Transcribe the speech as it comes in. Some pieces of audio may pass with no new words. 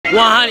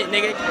100,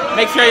 nigga.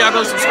 Make sure y'all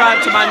go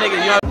subscribe to my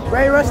nigga. You know?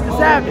 Ray Rush the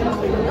Savage. You know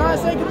what I'm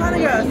saying? Cause my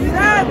nigga a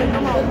savage.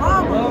 Come on,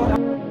 mama.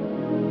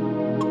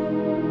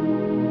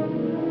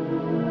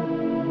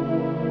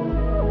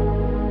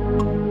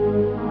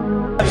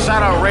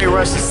 Shout out Ray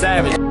Rush the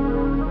Savage.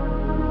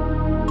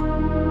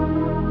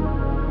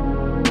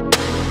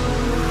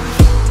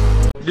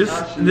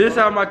 This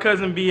how my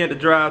cousin be at the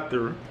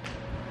drive-thru.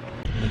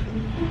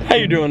 How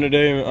you doing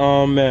today,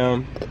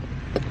 ma'am?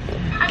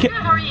 I'm good,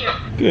 how are you?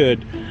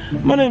 Good.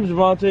 My name is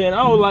Devontae, and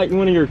I would like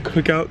one of your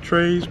cookout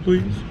trays,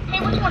 please.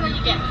 Hey, which one are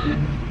you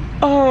getting?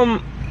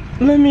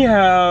 Let me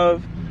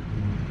have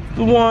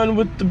the one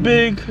with the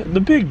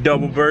big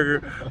double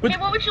burger. Okay,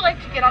 what would you like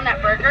to get on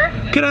that burger?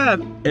 Could I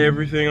have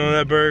everything on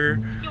that burger?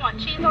 You want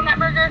cheese on that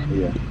burger?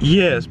 Yeah.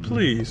 Yes,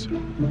 please.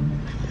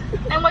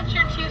 And what's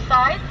your two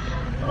sides?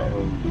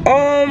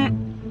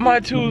 My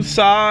two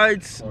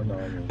sides.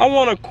 I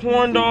want a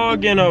corn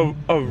dog and a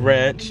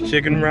ranch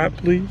chicken wrap,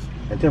 please.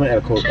 And tell me add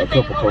a cup of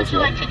coleslaw. What would you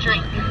like to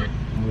drink?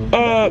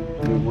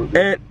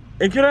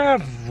 And can I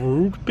have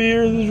root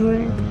beer to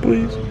drink,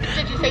 please?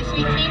 Did you say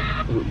sweet tea?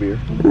 Root beer.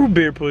 Root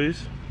beer,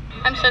 please.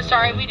 I'm so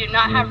sorry, we do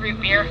not have root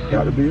beer.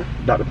 Dr. Beer?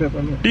 Dr. Pepper,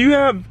 I mean. Do you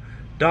have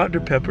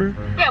Dr. Pepper?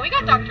 Yeah, we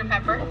got Dr.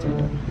 Pepper.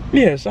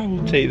 Yes, I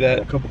will take that.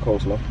 A cup of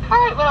coleslaw.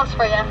 Alright, what else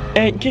for you?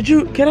 And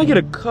can I get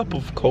a cup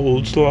of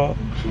cold slaw,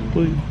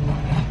 please?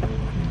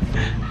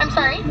 I'm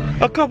sorry?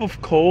 A cup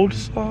of cold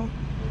slaw?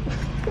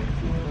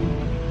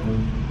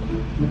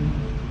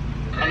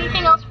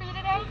 Anything else for you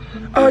today?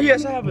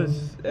 Yes, I have a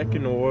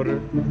second order.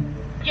 Do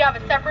you have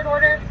a separate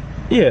order?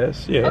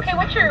 Yes, yes. Okay,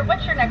 what's your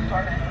next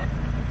order?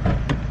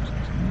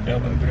 The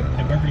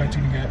burger like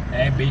chicken got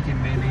add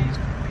bacon, mayonnaise,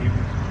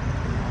 pickles,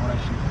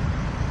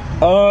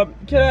 all that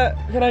shit.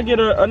 Can I get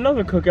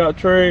another cookout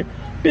tray?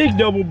 Big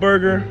double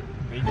burger.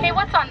 Okay,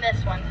 what's on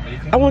this one?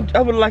 Bacon?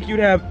 I would like you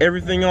to have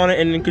everything on it,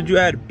 and then could you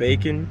add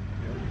bacon?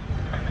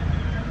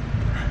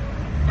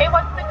 Okay,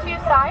 what's the two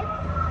sides?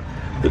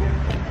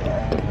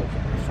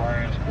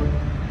 Fries.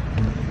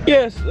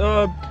 Yes,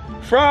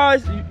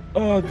 fries.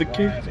 The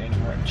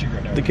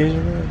Cajun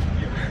fries.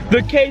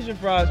 The Cajun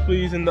fries,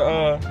 please, and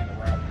a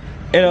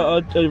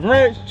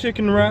ranch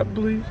chicken wrap,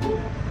 please.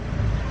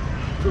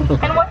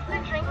 And what's the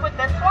drink with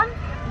this one?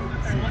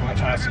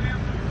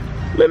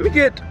 Let me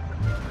get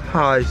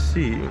high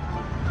C.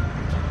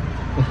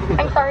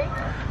 I'm sorry?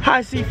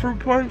 High C fruit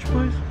punch,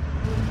 please.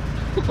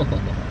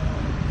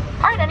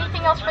 Alright,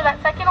 anything else for that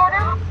second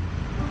order?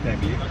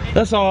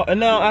 That's all. And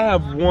now I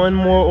have one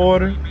more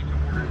order.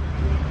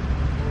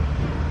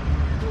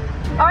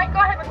 Alright, go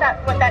ahead with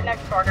that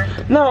next order.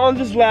 Now on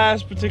this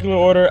last particular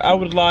order, I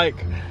would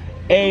like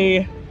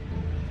a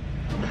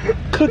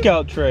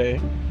cookout tray.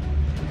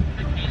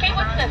 Okay,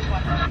 what's this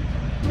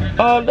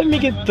one? Let me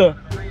get the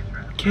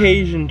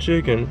Cajun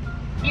chicken.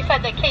 You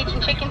said the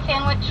Cajun chicken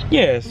sandwich?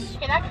 Yes.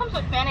 Okay, that comes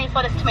with mayonnaise,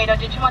 lettuce, tomato.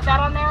 Did you want that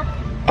on there?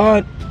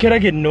 Can I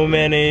get no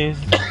mayonnaise,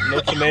 no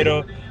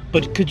tomato,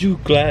 but could you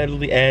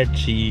gladly add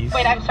cheese?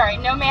 Wait, I'm sorry.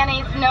 No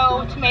mayonnaise,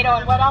 no tomato,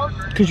 and what else?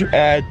 Could you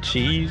add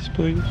cheese,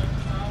 please?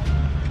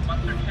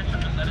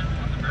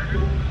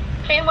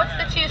 Okay, and what's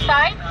the two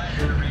sides?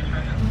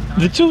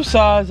 The two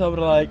sides I would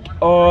like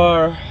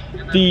are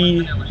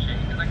the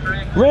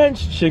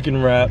ranch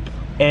chicken wrap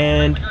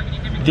and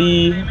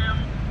the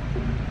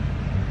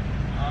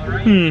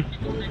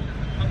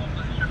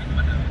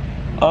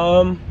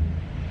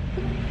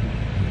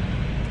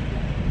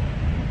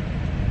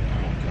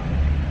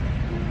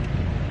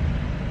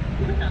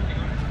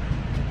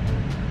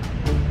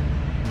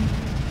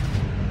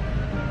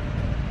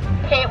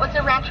Okay, what's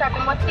a ranch wrap,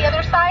 and what's the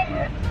other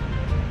side?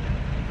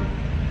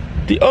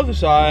 The other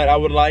side I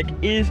would like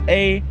is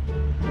a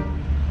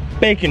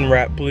bacon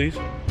wrap, please.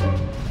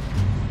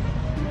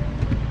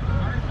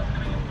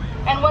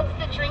 And what's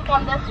the drink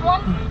on this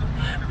one?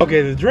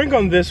 Okay, the drink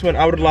on this one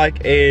I would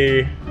like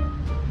a...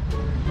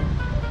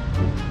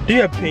 Do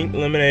you have pink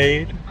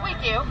lemonade? We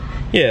do.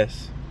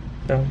 Yes.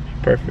 Oh,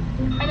 perfect.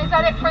 And is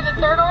that it for the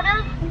third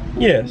order?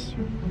 Yes.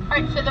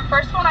 Alright, so the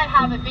first one I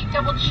have a big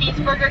double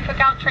cheeseburger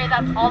cookout tray,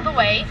 that's all the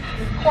way.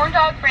 Corn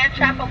dog, ranch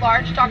wrap, a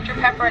large Dr.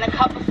 Pepper, and a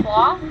cup of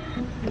slaw.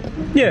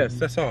 Yes,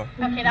 that's all.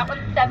 Okay, that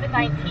one's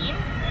 $7.19.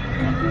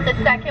 The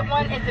second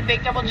one is a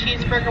big double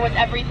cheeseburger with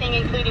everything,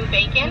 including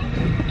bacon,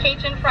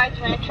 Cajun fries,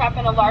 ranch wrap,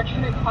 and a large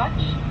fruit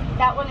punch.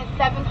 That one is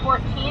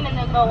 $7.14, and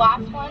then the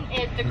last one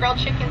is the grilled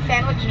chicken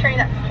sandwich tray.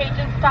 That's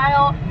Cajun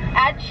style.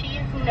 Add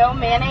cheese, no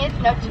mayonnaise,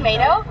 no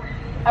tomato.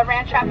 A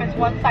ranch wrap as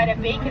one side, a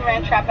bacon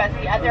ranch wrap as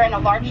the other, and a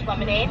large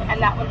lemonade.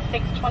 And that one's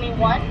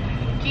 $6.21.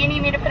 Do you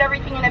need me to put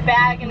everything in a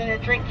bag and in a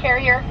drink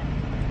carrier?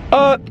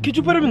 Could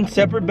you put them in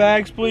separate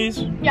bags,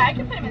 please? Yeah, I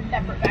can put them in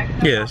separate bags.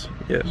 Yes,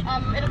 yes.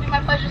 It'll be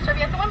my pleasure to serve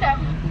you at the window.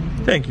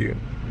 Thank you.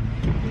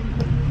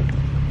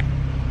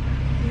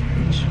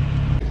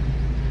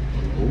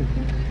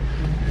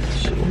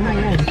 The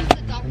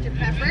Dr.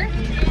 Pepper.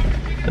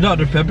 A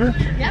Dr. Pepper?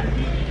 Yep.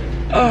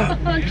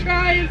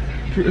 Try.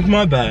 It's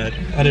my bad.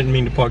 I didn't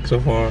mean to park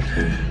so far. Alright,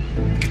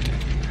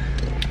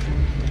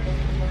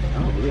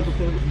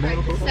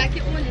 the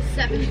second one is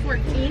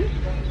 $7.14.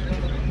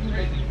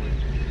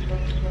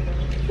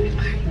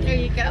 There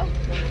you go.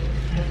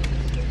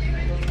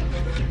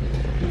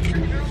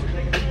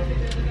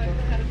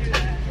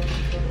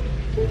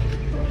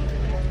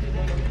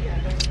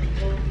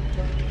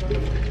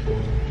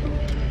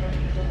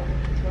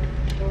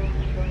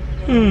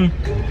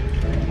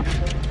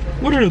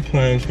 What are the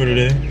plans for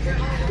today?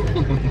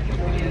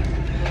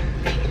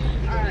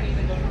 Alright.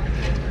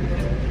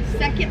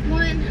 Second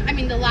one,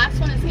 the last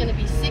one is gonna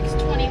be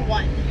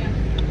 621.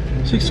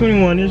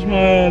 621, here's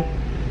my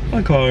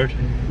card.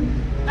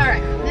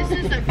 Alright, this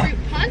is the fruit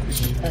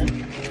punch.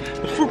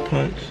 The fruit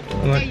punch.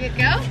 There you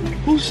go.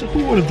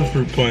 Who ordered the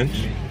fruit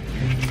punch?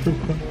 Fruit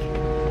punch.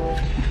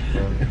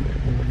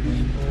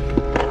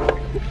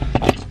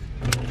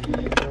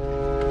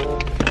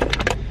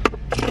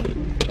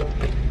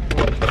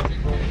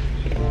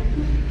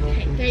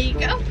 Okay, there you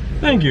go.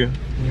 Thank you.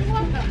 You're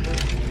welcome.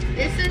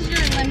 This is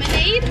your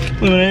lemonade.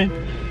 Lemonade?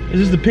 Is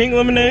this the pink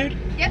lemonade?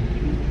 Yep.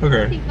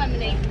 Okay. Pink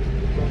lemonade.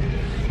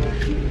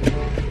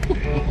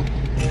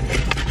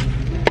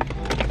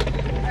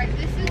 Alright,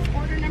 this is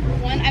order number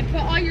 1. I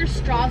put all your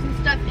straws and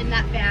stuff in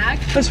that bag.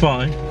 That's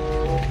fine.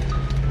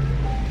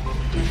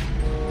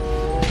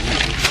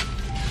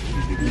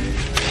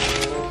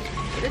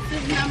 This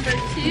is number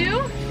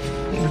 2.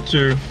 Number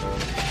 2.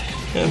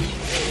 Yeah.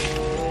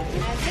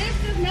 And this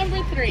is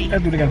number 3.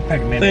 That's what they got a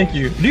pack of mayonnaise. Thank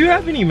you. Do you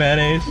have any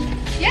mayonnaise?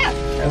 Yeah.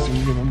 That's what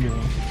I'm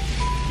giving.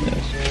 Yes.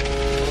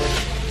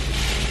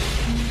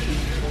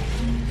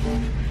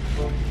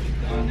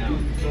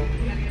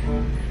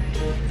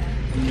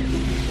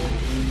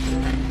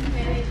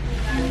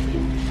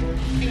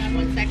 Hang on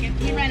 1 second.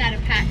 We ran out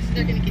of packs.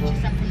 They're gonna get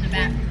you some from the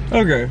back.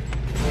 Okay.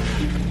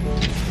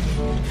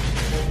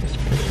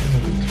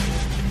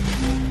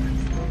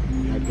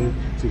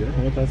 See, that's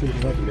one thing I said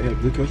about them. They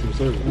have good customer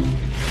service.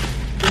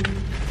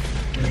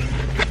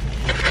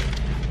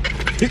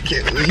 I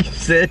can't believe you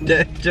said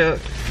that, Chuck.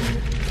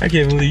 I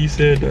can't believe you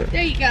said that.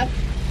 There you go.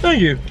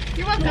 Thank you.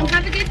 You're welcome.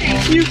 Have a good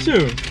day. You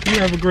too. You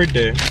have a great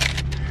day.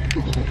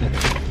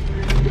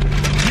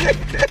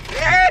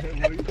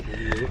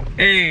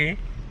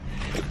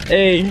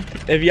 Hey,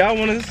 if y'all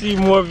want to see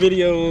more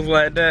videos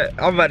like that,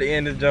 I'm about to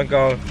end this junk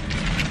off.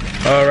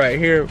 All right,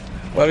 here.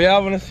 Well, if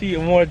y'all want to see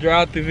more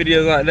drive-through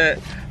videos like that,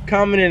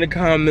 comment in the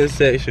comment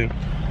section,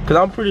 cause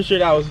I'm pretty sure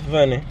that was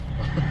funny,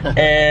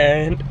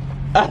 and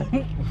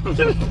I'm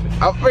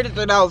pretty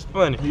sure that was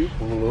funny.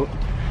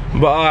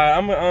 But alright,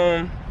 I'm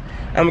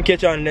gonna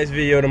catch y'all in the next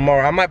video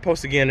tomorrow. I might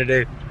post again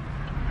today.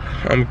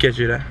 I'm gonna catch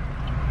you there.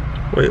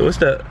 Wait, what's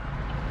that?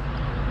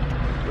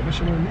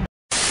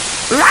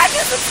 Like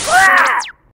and subscribe!